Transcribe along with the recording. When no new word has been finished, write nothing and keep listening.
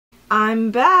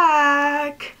I'm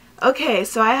back! Okay,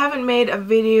 so I haven't made a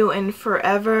video in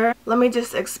forever. Let me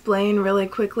just explain really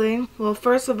quickly. Well,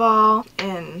 first of all,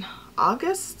 in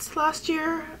August last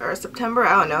year, or September,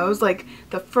 I don't know, it was like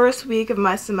the first week of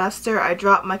my semester, I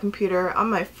dropped my computer on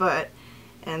my foot,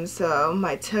 and so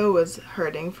my toe was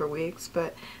hurting for weeks,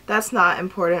 but that's not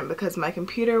important because my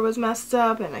computer was messed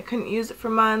up and I couldn't use it for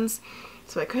months,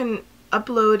 so I couldn't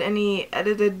upload any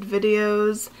edited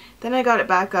videos. Then I got it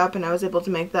back up and I was able to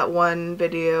make that one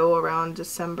video around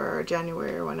December or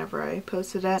January or whenever I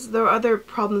posted it. So there were other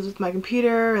problems with my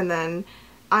computer, and then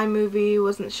iMovie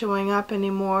wasn't showing up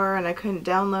anymore and I couldn't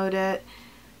download it,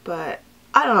 but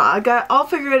I don't know, I got all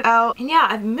figured out. And yeah,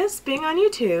 I've missed being on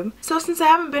YouTube. So since I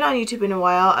haven't been on YouTube in a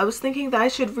while, I was thinking that I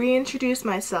should reintroduce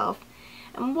myself.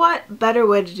 And what better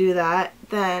way to do that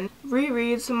than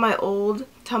reread some of my old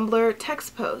Tumblr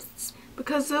text posts,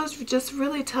 because those just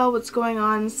really tell what's going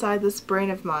on inside this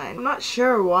brain of mine. I'm not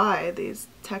sure why these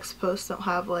text posts don't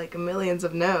have like millions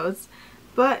of notes,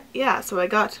 but yeah, so I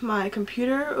got to my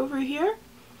computer over here,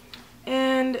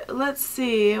 and let's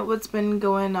see what's been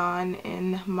going on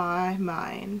in my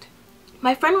mind.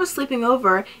 My friend was sleeping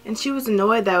over and she was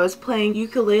annoyed that I was playing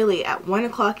ukulele at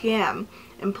 1:00 a.m.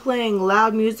 and playing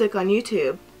loud music on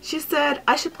YouTube. She said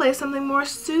I should play something more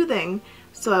soothing,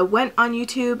 so I went on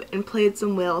YouTube and played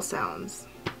some whale sounds.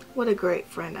 What a great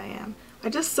friend I am. I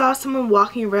just saw someone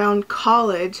walking around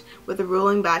college with a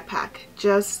rolling backpack.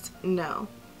 Just no.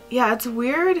 Yeah, it's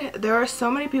weird. There are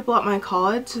so many people at my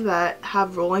college that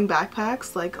have rolling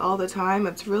backpacks like all the time.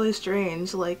 It's really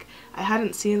strange. Like, I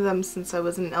hadn't seen them since I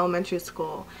was in elementary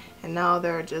school, and now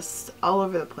they're just all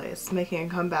over the place making a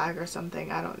comeback or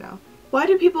something. I don't know. Why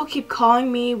do people keep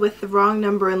calling me with the wrong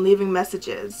number and leaving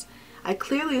messages? I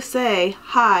clearly say,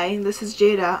 "Hi, this is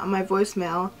Jada," on my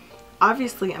voicemail.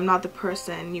 Obviously, I'm not the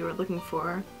person you were looking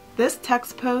for. This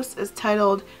text post is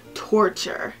titled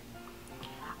Torture.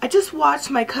 I just watched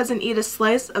my cousin eat a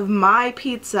slice of my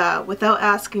pizza without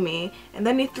asking me, and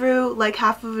then he threw like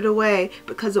half of it away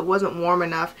because it wasn't warm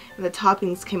enough and the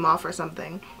toppings came off or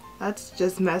something. That's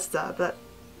just messed up. That's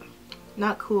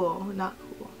not cool, not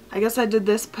cool. I guess I did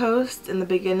this post in the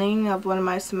beginning of one of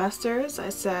my semesters. I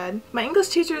said, "My English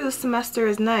teacher this semester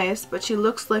is nice, but she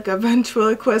looks like a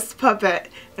ventriloquist puppet,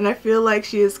 and I feel like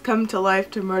she has come to life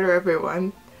to murder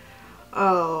everyone."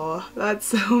 Oh, that's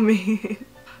so mean.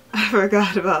 I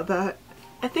forgot about that.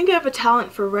 I think I have a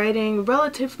talent for writing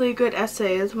relatively good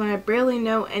essays when I barely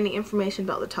know any information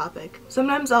about the topic.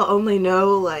 Sometimes I'll only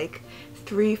know like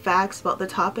 3 facts about the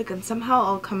topic, and somehow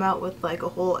I'll come out with like a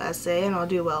whole essay and I'll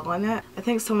do well on it. I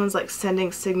think someone's like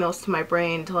sending signals to my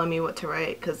brain telling me what to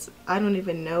write, because I don't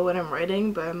even know what I'm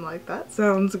writing, but I'm like, that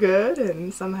sounds good,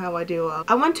 and somehow I do well.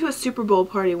 I went to a Super Bowl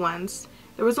party once.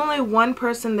 There was only one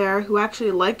person there who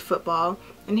actually liked football,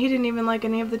 and he didn't even like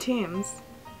any of the teams.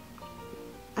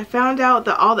 I found out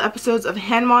that all the episodes of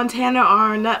Hannah Montana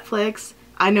are on Netflix.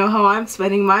 I know how I'm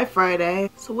spending my Friday.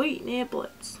 Sweet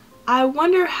niblets. I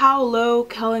wonder how low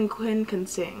Kellen Quinn can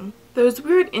sing. Those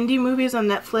weird indie movies on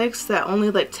Netflix that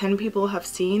only like 10 people have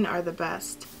seen are the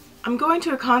best. I'm going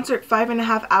to a concert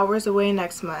 5.5 hours away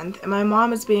next month, and my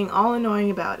mom is being all annoying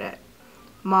about it.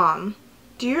 Mom,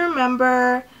 do you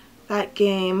remember that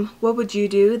game, What Would You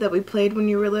Do, that we played when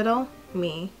you were little?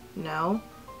 Me, no.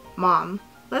 Mom,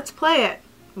 let's play it.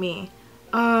 Me,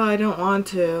 I don't want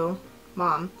to.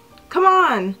 Mom, come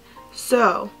on!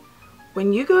 So,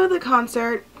 when you go to the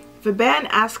concert, if a band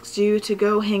asks you to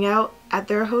go hang out at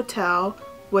their hotel,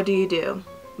 what do?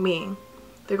 Me,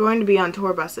 they're going to be on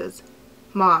tour buses.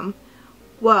 Mom,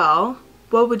 well,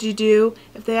 what would you do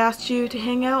if they asked you to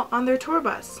hang out on their tour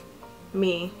bus?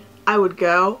 Me, I would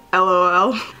go,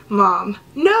 LOL. Mom,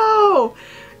 no!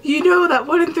 You know that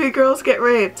 1 in 3 girls get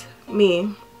raped.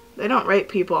 Me, they don't rape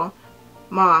people.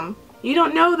 Mom, you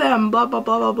don't know them, blah blah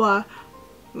blah blah blah.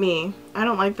 Me, I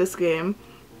don't like this game.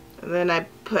 And then I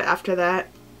put after that,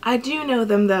 I do know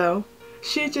them though.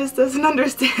 She just doesn't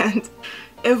understand.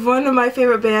 If one of my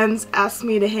favorite bands asked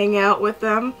me to hang out with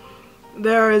them,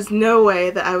 there is no way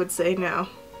that I would say no.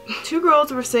 2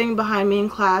 girls were sitting behind me in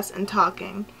class and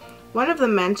talking. One of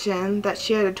them mentioned that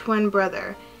she had a twin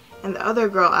brother, and the other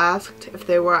girl asked if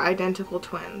they were identical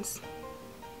twins.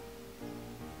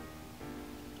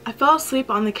 I fell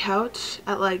asleep on the couch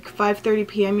at like 5:30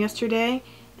 p.m. yesterday,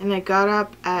 and I got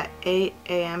up at 8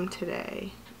 a.m.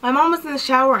 today. My mom was in the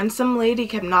shower and some lady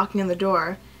kept knocking on the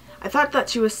door. I thought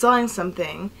that she was selling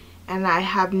something, and I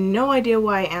have no idea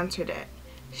why I answered it.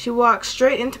 She walked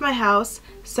straight into my house,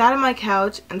 sat on my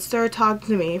couch, and started talking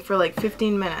to me for like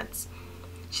 15 minutes.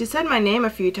 She said my name a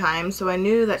few times, so I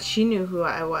knew that she knew who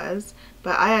I was,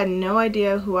 but I had no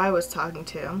idea who I was talking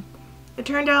to. It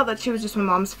turned out that she was just my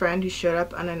mom's friend who showed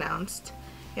up unannounced.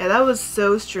 Yeah, that was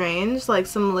so strange. Like,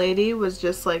 some lady was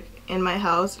just like in my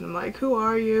house and I'm like, who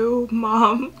are you?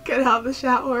 Mom, get out of the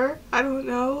shower. I don't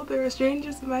know. There are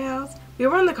strangers in my house. We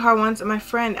were in the car once and my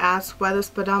friend asked why the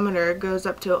speedometer goes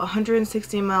up to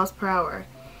 160 miles per hour.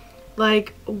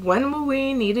 Like, when will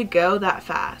we need to go that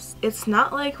fast? It's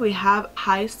not like we have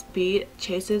high-speed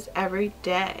chases every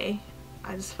day.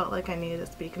 I just felt like I needed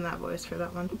to speak in that voice for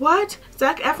that one. What?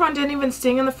 Zac Efron didn't even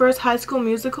sing in the first High School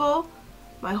Musical?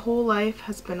 My whole life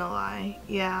has been a lie.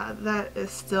 Yeah, that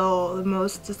is still the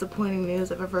most disappointing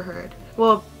news I've ever heard.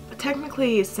 Well,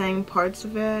 technically he sang parts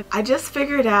of it. I just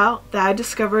figured out that I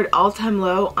discovered All Time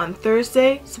Low on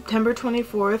Thursday, September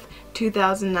 24th,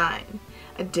 2009.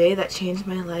 A day that changed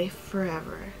my life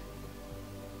forever.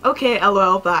 Okay,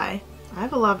 LOL, bye. I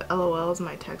have a lot of LOLs in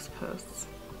my text posts.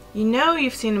 You know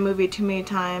you've seen a movie too many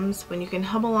times when you can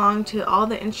hum along to all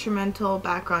the instrumental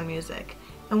background music.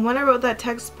 And when I wrote that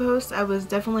text post, I was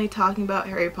definitely talking about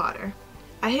Harry Potter.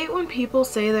 I hate when people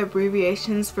say the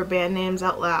abbreviations for band names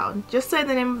out loud. Just say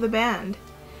the name of the band.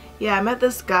 Yeah, I met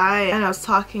this guy and I was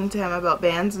talking to him about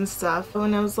bands and stuff,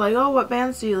 and I was like, oh, what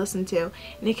bands do you listen to?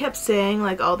 And he kept saying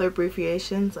like all the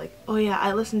abbreviations, like, oh yeah,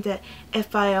 I listen to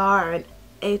FIR and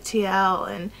ATL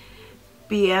and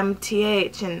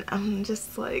BMTH, and I'm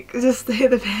just like, just say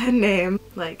the band name.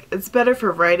 Like, it's better for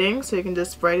writing so you can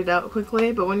just write it out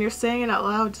quickly, but when you're saying it out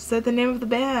loud, just say the name of the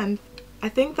band. I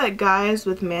think that guys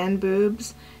with man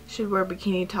boobs should wear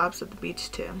bikini tops at the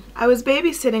beach too. I was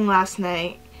babysitting last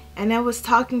night and I was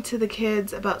talking to the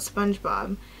kids about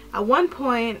SpongeBob. At one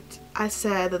point, I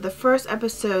said that the first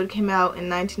episode came out in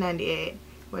 1998,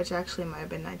 which actually might have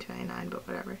been 1999, but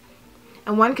whatever.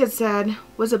 And one kid said,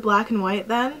 was it black and white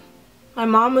then? My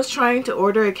mom was trying to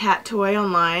order a cat toy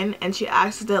online and she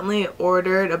accidentally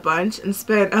ordered a bunch and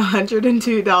spent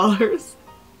 $102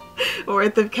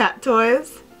 worth of cat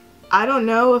toys. I don't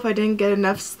know if I didn't get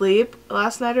enough sleep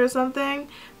last night or something,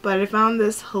 but I found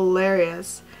this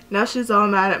hilarious. Now she's all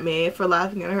mad at me for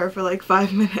laughing at her for like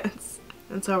 5 minutes.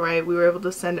 It's alright, we were able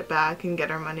to send it back and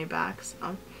get our money back,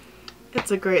 so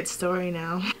it's a great story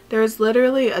now. There's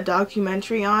literally a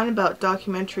documentary on about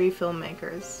documentary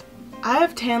filmmakers. I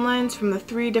have tan lines from the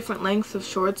 3 different lengths of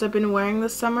shorts I've been wearing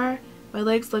this summer. My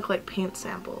legs look like paint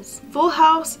samples. Full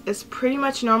House is pretty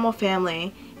much normal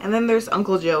family, and then there's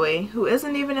Uncle Joey, who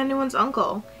isn't even anyone's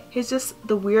uncle. He's just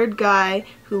the weird guy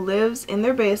who lives in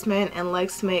their basement and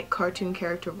likes to make cartoon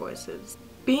character voices.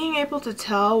 Being able to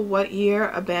tell what year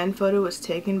a band photo was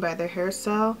taken by their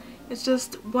hairstyle is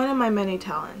just one of my many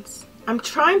talents. I'm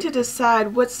trying to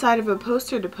decide which side of a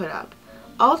poster to put up.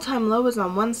 All Time Low is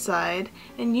on one side,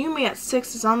 and Yumi at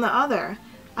 6 is on the other.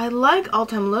 I like All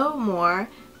Time Low more,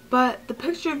 but the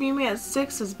picture of Yumi at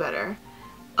 6 is better.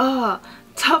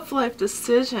 Tough life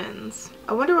decisions.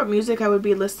 I wonder what music I would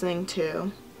be listening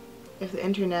to if the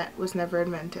internet was never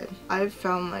invented. I've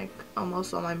found like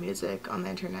almost all my music on the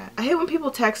internet. I hate when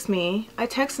people text me. I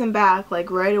text them back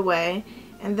like right away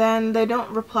and then they don't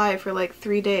reply for like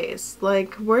 3 days.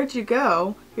 Like, where'd you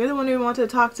go? You're the one who wanted to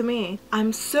talk to me.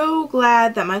 I'm so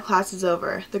glad that my class is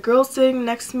over. The girl sitting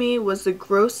next to me was the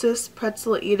grossest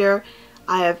pretzel eater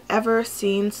I have ever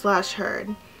seen /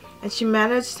 heard. And she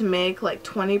managed to make like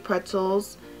 20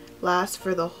 pretzels last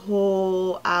for the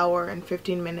whole hour and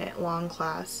 15-minute long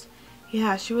class.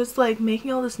 Yeah, she was like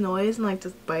making all this noise and like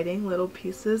just biting little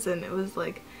pieces, and it was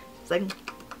like, it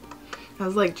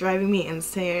was like driving me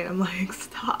insane. I'm like,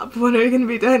 stop, when are we gonna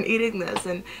be done eating this?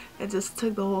 And it just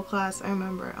took the whole class, I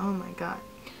remember. Oh my god.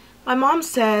 My mom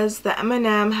says that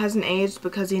Eminem hasn't aged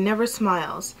because he never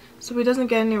smiles, so he doesn't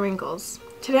get any wrinkles.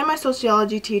 Today my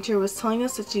sociology teacher was telling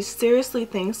us that she seriously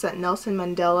thinks that Nelson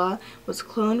Mandela was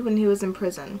cloned when he was in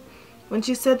prison. When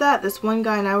she said that, this one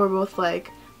guy and I were both like,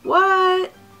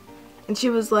 what? And she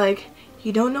was like,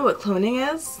 you don't know what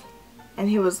cloning is? And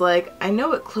he was like, I know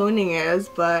what cloning is,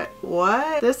 but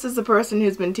what? This is the person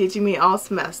who's been teaching me all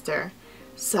semester.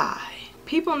 Sigh.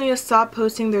 People need to stop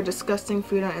posting their disgusting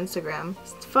food on Instagram.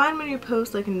 It's fine when you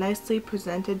post like a nicely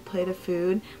presented plate of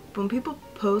food, but when people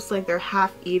post like they're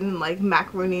half-eaten like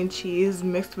macaroni and cheese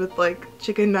mixed with like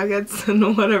chicken nuggets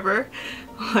and whatever,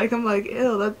 like I'm like,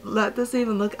 ew, that doesn't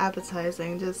even look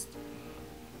appetizing.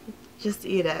 Just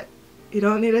eat it. You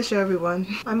don't need to show everyone.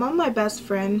 My mom and my best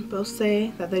friend both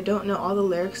say that they don't know all the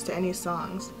lyrics to any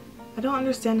songs. I don't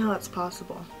understand how that's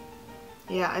possible.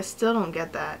 Yeah, I still don't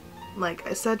get that. Like,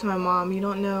 I said to my mom, you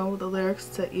don't know the lyrics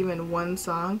to even one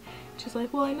song? She's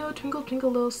like, well, I know Twinkle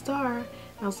Twinkle Little Star. And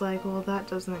I was like, well, that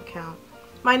doesn't count.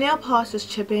 My nail polish is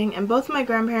chipping, and both of my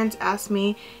grandparents asked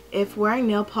me if wearing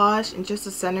nail polish in just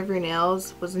the center of your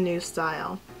nails was a new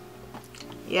style.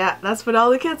 Yeah, that's what all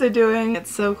the kids are doing. It's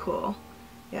so cool.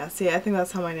 Yeah, see, I think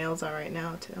that's how my nails are right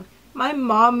now too. My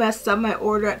mom messed up my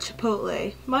order at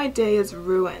Chipotle. My day is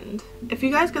ruined. If you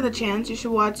guys get the chance, you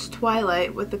should watch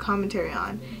Twilight with the commentary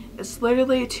on. It's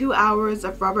literally 2 hours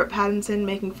of Robert Pattinson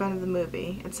making fun of the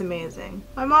movie. It's amazing.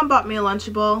 My mom bought me a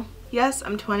Lunchable. Yes,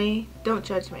 I'm 20. Don't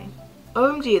judge me.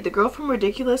 OMG, the girl from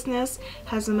Ridiculousness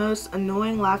has the most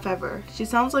annoying laugh ever. She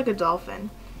sounds like a dolphin.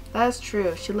 That is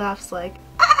true. She laughs like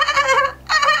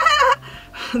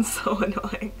It's so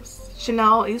annoying.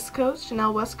 Chanel East Coast?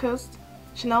 Chanel West Coast?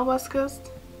 Chanel West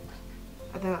Coast?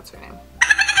 I think that's her name.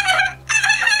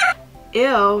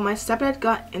 Ew, my stepdad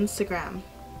got Instagram.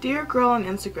 Dear girl on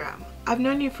Instagram, I've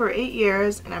known you for 8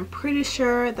 years and I'm pretty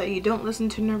sure that you don't listen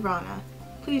to Nirvana.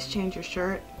 Please change your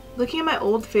shirt. Looking at my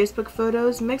old Facebook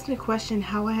photos makes me question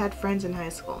how I had friends in high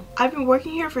school. I've been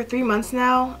working here for 3 months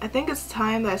now. I think it's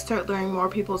time that I start learning more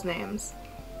people's names.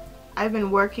 I've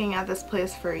been working at this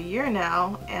place for a year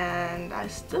now and I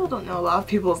still don't know a lot of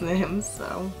people's names,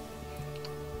 so...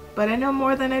 But I know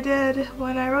more than I did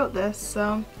when I wrote this,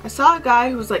 so... I saw a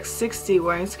guy who was like 60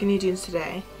 wearing skinny jeans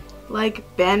today.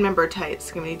 Like band member tight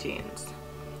skinny jeans.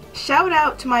 Shout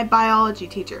out to my biology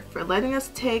teacher for letting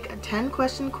us take a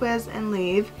 10-question quiz and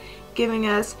leave, giving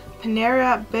us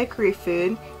Panera Bakery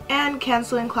food, and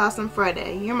canceling class on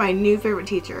Friday. You're my new favorite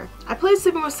teacher. I played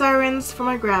Sleeping with Sirens for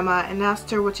my grandma and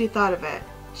asked her what she thought of it.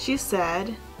 She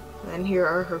said, and here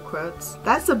are her quotes,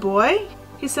 "That's a boy?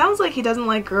 He sounds like he doesn't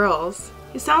like girls.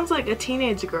 He sounds like a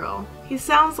teenage girl. He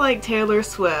sounds like Taylor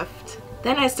Swift."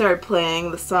 Then I started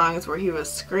playing the songs where he was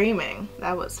screaming.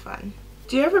 That was fun.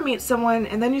 Do you ever meet someone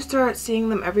and then you start seeing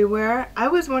them everywhere? I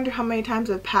always wonder how many times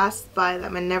I've passed by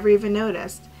them and never even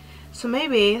noticed. So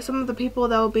maybe some of the people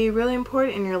that will be really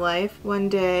important in your life one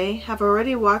day have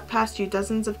already walked past you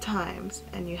dozens of times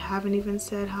and you haven't even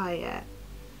said hi yet.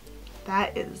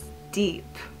 That is deep.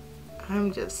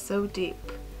 I'm just so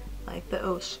deep, like the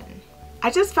ocean. I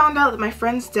just found out that my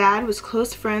friend's dad was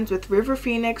close friends with River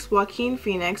Phoenix, Joaquin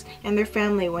Phoenix, and their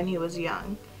family when he was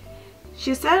young.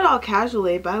 She said it all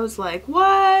casually, but I was like,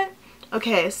 what?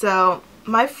 Okay, so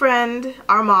my friend,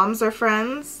 our moms are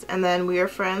friends, and then we are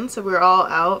friends, so we were all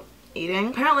out eating.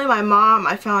 Apparently my mom,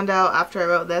 I found out after I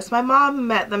wrote this, my mom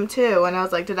met them too, and I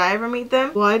was like, did I ever meet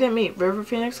them? Well, I didn't meet River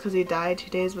Phoenix because he died 2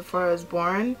 days before I was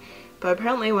born, but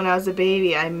apparently when I was a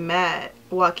baby, I met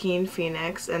Joaquin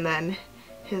Phoenix, and then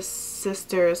his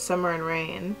sisters, Summer and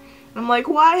Rain. I'm like,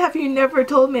 why have you never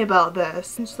told me about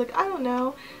this? And she's like, I don't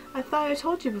know. I thought I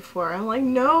told you before. I'm like,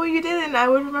 no, you didn't. I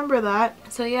would remember that.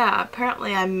 So yeah,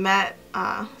 apparently I met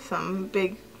some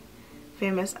big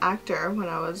famous actor when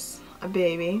I was a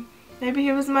baby. Maybe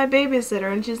he was my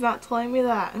babysitter and she's not telling me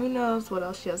that. Who knows what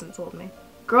else she hasn't told me.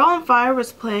 Girl on Fire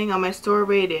was playing on my store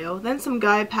radio. Then some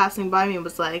guy passing by me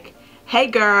was like, hey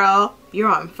girl,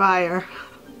 you're on fire.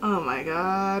 Oh my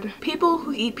god. People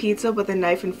who eat pizza with a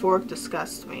knife and fork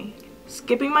disgust me.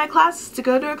 Skipping my classes to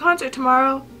go to a concert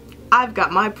tomorrow? I've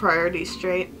got my priorities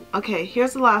straight. Okay,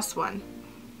 here's the last one.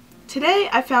 Today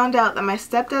I found out that my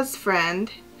stepdad's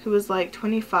friend, who was like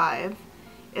 25,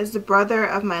 is the brother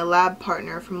of my lab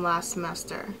partner from last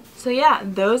semester. So yeah,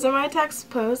 those are my text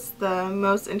posts, the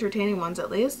most entertaining ones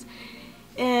at least.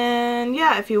 And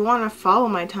yeah, if you want to follow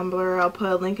my Tumblr, I'll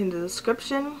put a link in the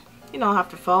description. You don't have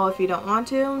to follow if you don't want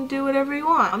to. Do whatever you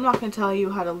want. I'm not going to tell you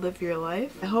how to live your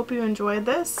life. I hope you enjoyed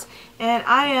this. And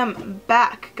I am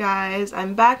back, guys.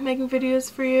 I'm back making videos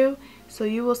for you. So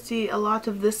you will see a lot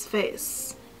of this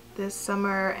face this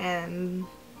summer and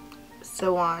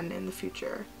so on in the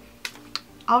future.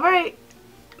 Alright.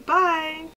 Bye.